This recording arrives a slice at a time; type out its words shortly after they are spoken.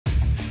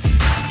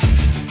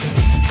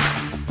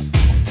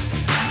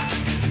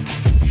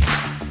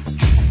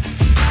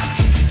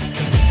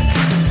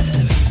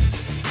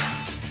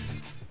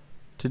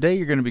Today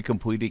you're going to be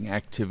completing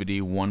activity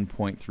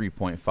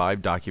 1.3.5,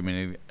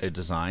 documenting a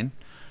design.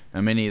 Now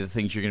many of the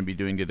things you're going to be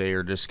doing today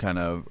are just kind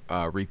of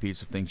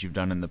repeats of things you've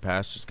done in the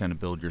past, just kind of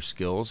build your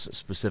skills,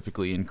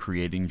 specifically in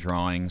creating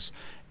drawings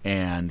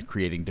and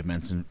creating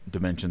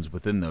dimensions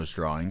within those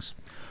drawings.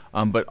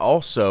 But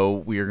also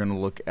we are going to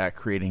look at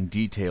creating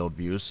detailed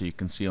views. So you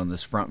can see on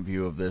this front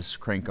view of this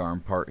crank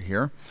arm part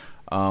here,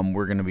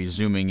 we're going to be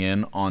zooming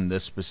in on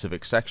this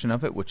specific section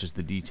of it, which is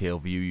the detail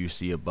view you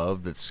see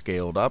above that's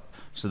scaled up,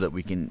 so that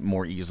we can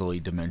more easily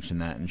dimension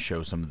that and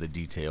show some of the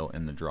detail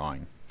in the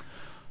drawing.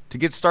 To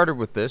get started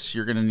with this,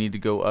 you're going to need to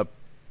go up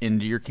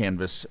into your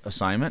Canvas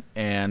assignment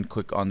and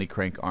click on the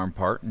crank arm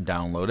part and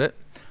download it.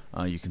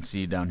 You can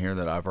see down here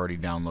that I've already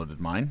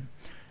downloaded mine.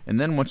 And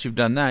then once you've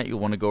done that, you'll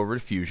want to go over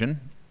to Fusion,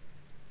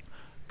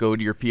 go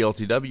to your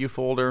PLTW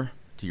folder,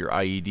 to your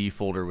IED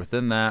folder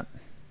within that,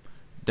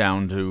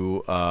 down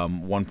to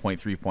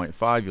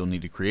 1.3.5. You'll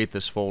need to create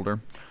this folder,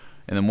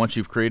 and then once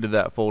you've created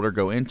that folder,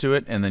 go into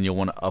it, and then you'll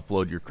want to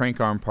upload your crank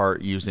arm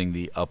part using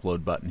the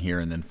upload button here,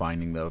 and then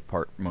finding the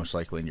part most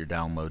likely in your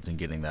downloads and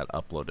getting that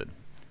uploaded.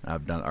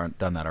 I've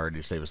done that already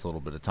to save us a little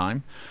bit of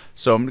time,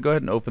 so I'm going to go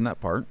ahead and open that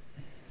part.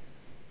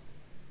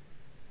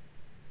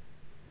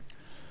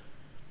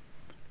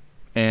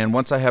 And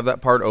once I have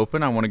that part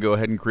open, I want to go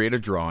ahead and create a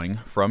drawing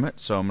from it.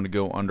 So I'm going to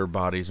go under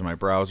bodies in my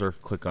browser,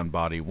 click on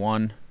body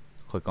 1,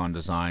 click on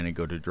design, and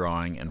go to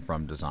drawing, and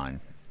from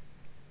design.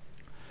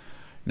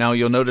 Now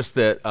you'll notice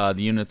that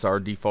the units are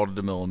defaulted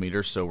to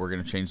millimeters, so we're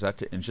going to change that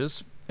to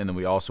inches, and then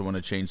we also want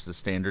to change the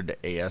standard to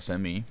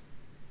ASME.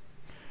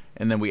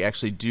 And then we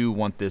actually do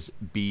want this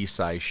B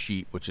size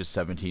sheet, which is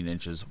 17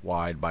 inches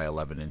wide by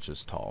 11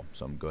 inches tall.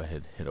 So I'm going to go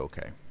ahead and hit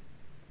OK.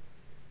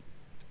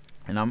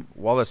 And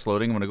while that's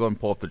loading, I'm going to go ahead and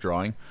pull up the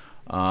drawing,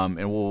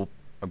 and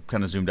I'm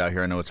kind of zoomed out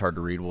here. I know it's hard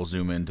to read. We'll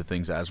zoom into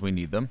things as we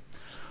need them.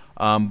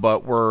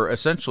 But we're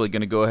essentially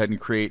going to go ahead and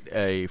create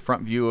a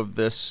front view of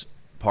this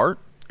part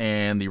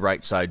and the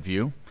right side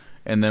view,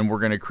 and then we're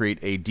going to create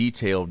a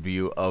detailed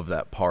view of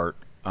that part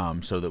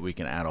so that we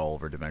can add all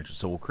of our dimensions.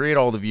 So we'll create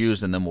all the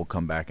views, and then we'll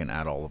come back and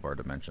add all of our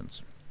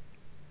dimensions.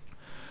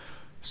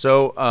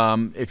 So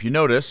if you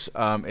notice,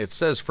 it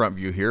says front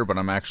view here, but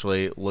I'm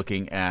actually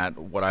looking at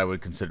what I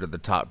would consider the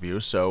top view.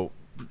 So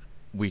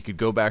we could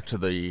go back to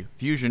the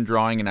Fusion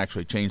drawing and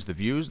actually change the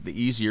views. The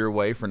easier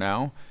way for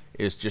now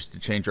is just to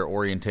change our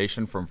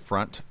orientation from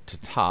front to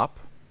top,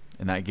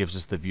 and that gives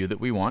us the view that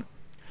we want.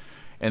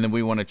 And then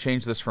we want to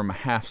change this from a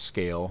half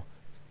scale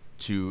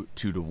to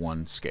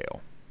 2:1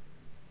 scale.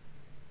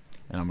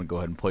 And I'm going to go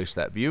ahead and place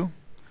that view,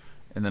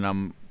 and then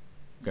I'm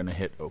going to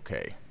hit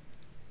OK.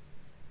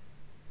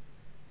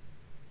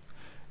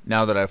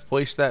 Now that I've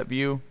placed that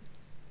view,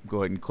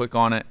 go ahead and click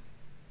on it,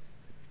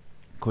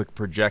 click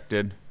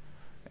projected,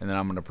 and then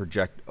I'm going to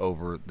project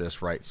over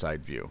this right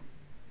side view.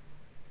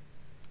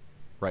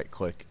 Right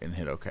click and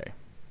hit OK.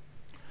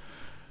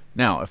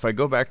 Now if I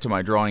go back to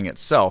my drawing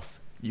itself,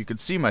 you can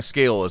see my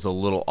scale is a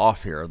little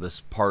off here. This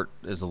part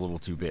is a little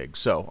too big,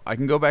 so I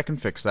can go back and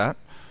fix that.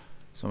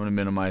 So I'm going to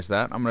minimize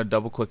that. I'm going to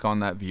double click on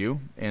that view,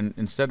 and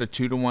instead of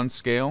 2:1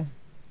 scale,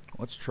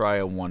 let's try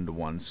a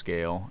 1:1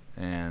 scale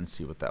and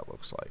see what that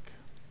looks like,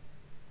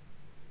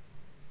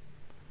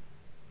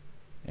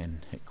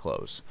 and hit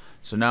close.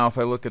 So now if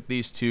I look at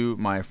these two,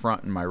 my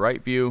front and my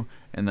right view,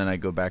 and then I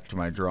go back to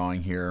my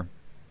drawing here,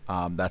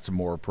 that's a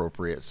more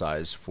appropriate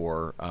size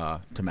for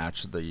to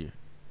match the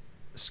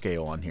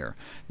scale on here.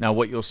 Now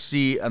what you'll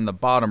see on the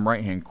bottom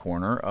right hand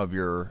corner of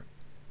your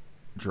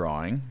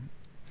drawing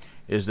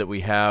is that we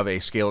have a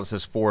scale that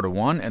says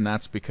 4:1, and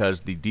that's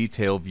because the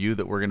detail view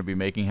that we're going to be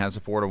making has a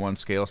 4:1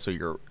 scale. So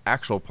your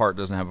actual part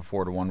doesn't have a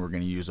 4:1. We're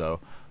going to use a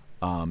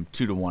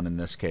 2:1 in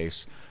this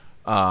case,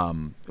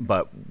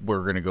 but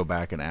we're going to go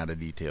back and add a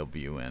detail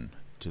view in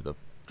to the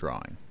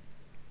drawing.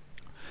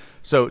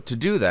 So to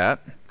do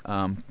that,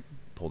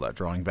 pull that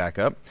drawing back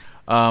up.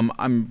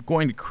 I'm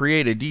going to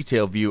create a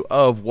detail view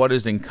of what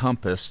is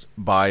encompassed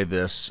by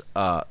this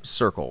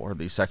circle, or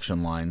the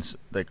section lines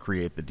that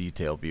create the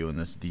detail view in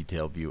this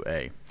detail view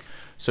A.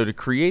 So to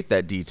create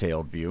that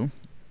detailed view,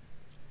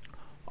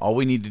 all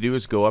we need to do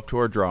is go up to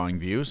our drawing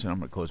views, and I'm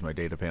going to close my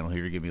data panel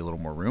here to give me a little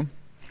more room,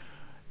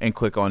 and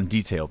click on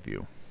detail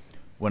view.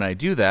 When I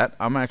do that,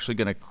 I'm actually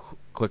going to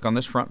click on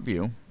this front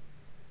view,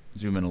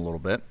 zoom in a little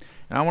bit,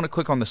 and I want to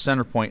click on the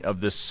center point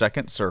of this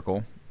second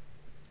circle,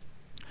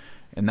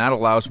 and that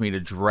allows me to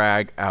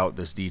drag out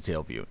this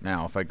detail view.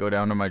 Now if I go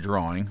down to my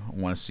drawing, I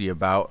want to see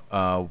about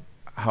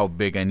how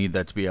big I need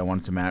that to be. I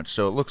want it to match.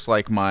 So it looks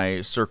like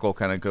my circle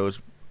kind of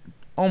goes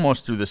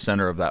almost through the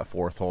center of that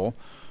fourth hole.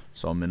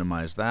 So I'll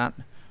minimize that,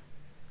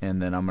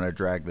 and then I'm going to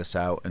drag this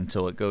out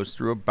until it goes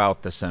through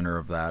about the center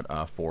of that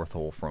fourth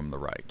hole from the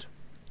right.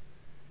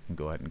 And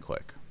go ahead and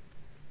click.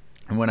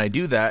 And when I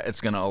do that, it's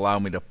going to allow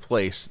me to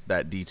place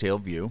that detail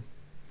view.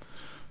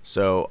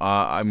 So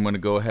I'm going to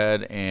go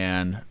ahead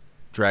and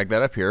drag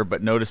that up here,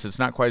 but notice it's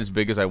not quite as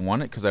big as I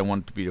want it, because I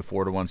want it to be a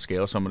 4:1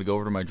 scale. So I'm going to go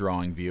over to my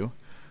drawing view.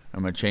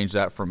 I'm going to change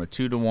that from a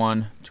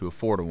 2:1 to a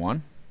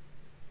 4:1,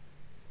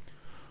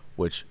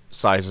 which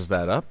sizes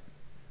that up.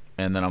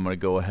 and then I'm going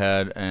to go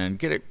ahead and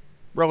get it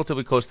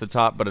relatively close to the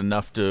top, but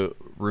enough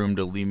room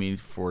to leave me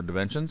for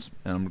dimensions.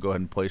 And I'm going to go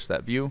ahead and place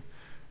that view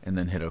and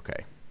then hit OK.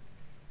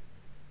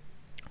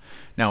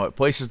 Now it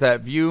places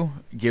that view,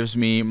 gives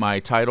me my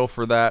title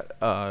for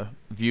that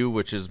view,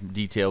 which is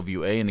Detail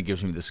View A, and it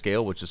gives me the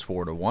scale, which is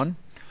 4:1.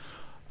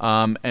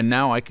 And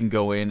now I can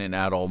go in and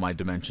add all my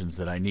dimensions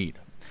that I need.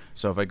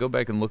 So if I go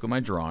back and look at my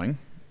drawing,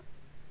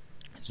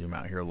 zoom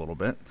out here a little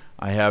bit,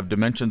 I have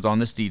dimensions on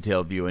this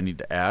detailed view I need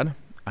to add.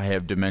 I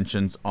have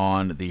dimensions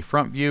on the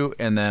front view,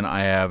 and then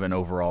I have an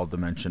overall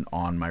dimension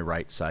on my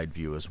right side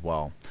view as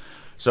well.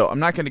 So I'm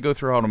not going to go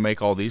through how to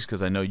make all these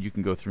because I know you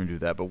can go through and do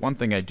that, but one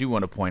thing I do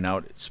want to point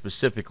out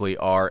specifically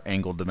are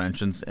angle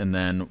dimensions, and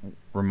then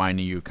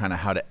reminding you kind of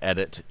how to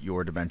edit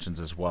your dimensions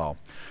as well.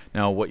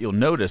 Now what you'll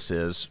notice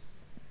is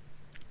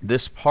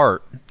this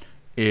part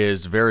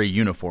is very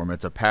uniform.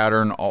 It's a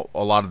pattern.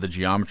 A lot of the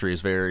geometry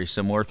is very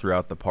similar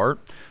throughout the part.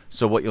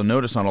 So what you'll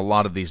notice on a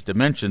lot of these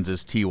dimensions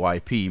is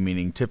TYP,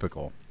 meaning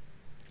typical.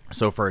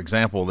 So for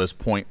example, this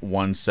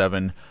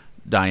 0.17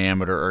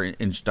 diameter or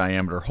inch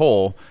diameter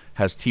hole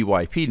has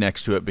TYP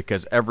next to it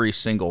because every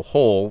single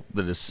hole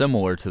that is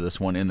similar to this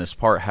one in this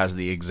part has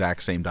the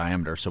exact same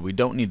diameter. So we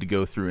don't need to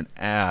go through and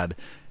add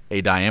a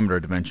diameter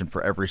dimension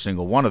for every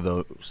single one of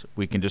those.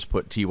 We can just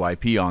put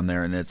TYP on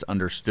there, and it's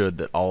understood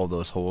that all of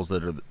those holes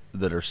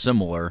that are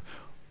similar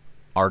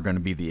are going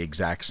to be the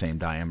exact same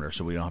diameter,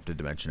 so we don't have to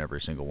dimension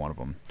every single one of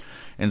them.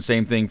 And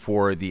same thing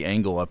for the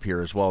angle up here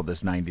as well,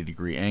 this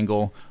 90-degree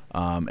angle,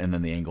 and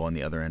then the angle on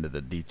the other end of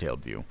the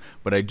detailed view.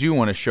 But I do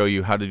want to show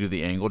you how to do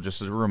the angle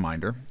just as a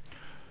reminder.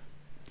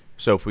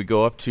 So if we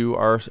go up to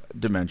our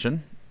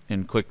dimension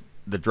and click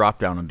the drop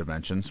down on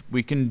dimensions,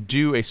 we can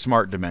do a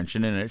smart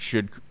dimension, and it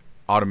should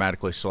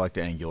automatically select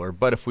angular.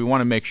 But if we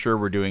want to make sure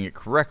we're doing it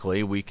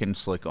correctly, we can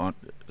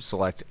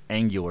select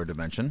angular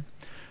dimension,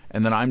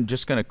 and then I'm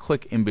just going to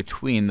click in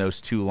between those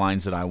two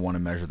lines that I want to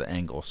measure the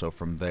angle. So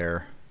from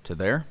there to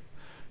there,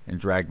 and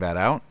drag that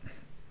out,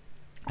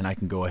 and I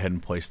can go ahead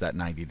and place that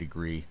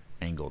 90-degree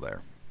angle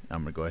there.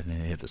 I'm going to go ahead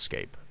and hit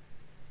escape.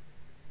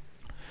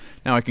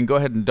 Now I can go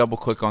ahead and double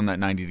click on that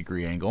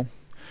 90-degree angle.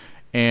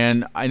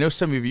 And I know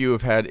some of you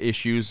have had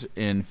issues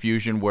in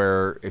Fusion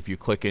where if you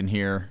click in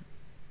here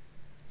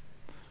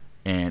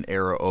and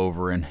arrow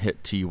over and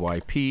hit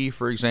TYP,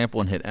 for example,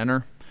 and hit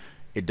enter,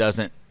 it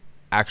doesn't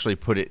actually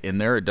put it in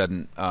there. It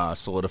doesn't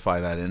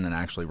solidify that in and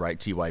actually write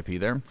TYP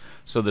there.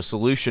 So the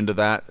solution to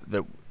that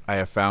I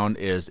have found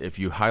is if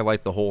you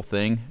highlight the whole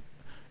thing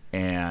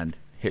and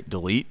hit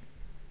delete,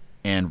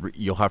 and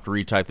you'll have to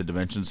retype the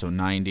dimensions, so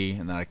 90,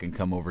 and then I can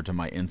come over to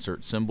my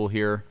insert symbol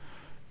here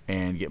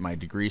and get my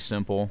degree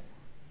symbol,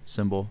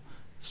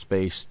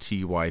 space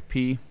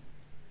TYP,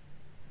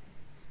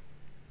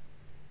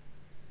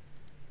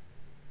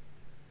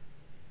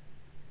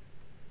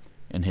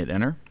 and hit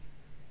enter.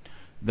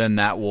 Then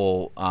that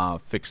will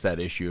fix that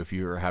issue if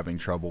you're having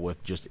trouble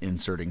with just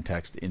inserting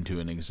text into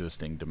an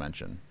existing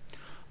dimension.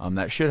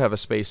 That should have a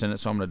space in it,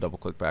 so I'm going to double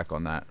click back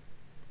on that,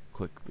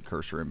 click the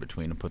cursor in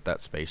between and put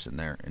that space in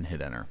there and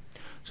hit enter.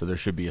 So there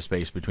should be a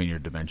space between your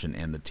dimension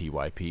and the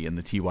TYP, and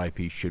the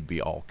TYP should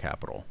be all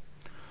capital.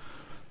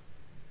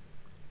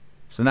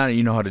 So now that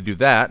you know how to do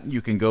that,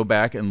 you can go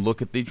back and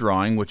look at the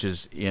drawing, which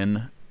is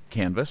in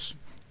Canvas,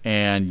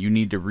 and you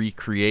need to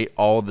recreate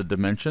all the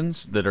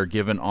dimensions that are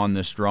given on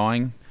this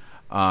drawing,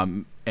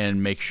 and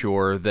make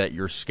sure that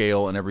your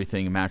scale and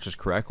everything matches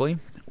correctly.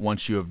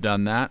 Once you have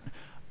done that,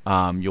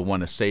 you'll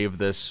want to save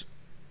this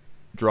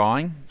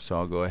drawing. So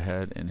I'll go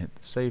ahead and hit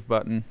the save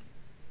button,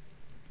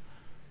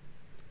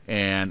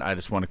 and I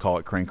just want to call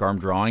it crank arm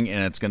drawing,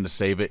 and it's going to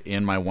save it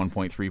in my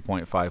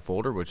 1.3.5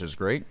 folder, which is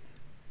great.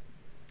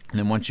 And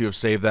then once you have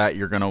saved that,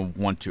 you're going to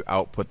want to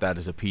output that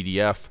as a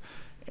PDF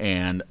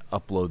and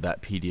upload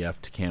that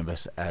PDF to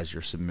Canvas as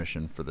your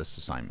submission for this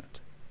assignment.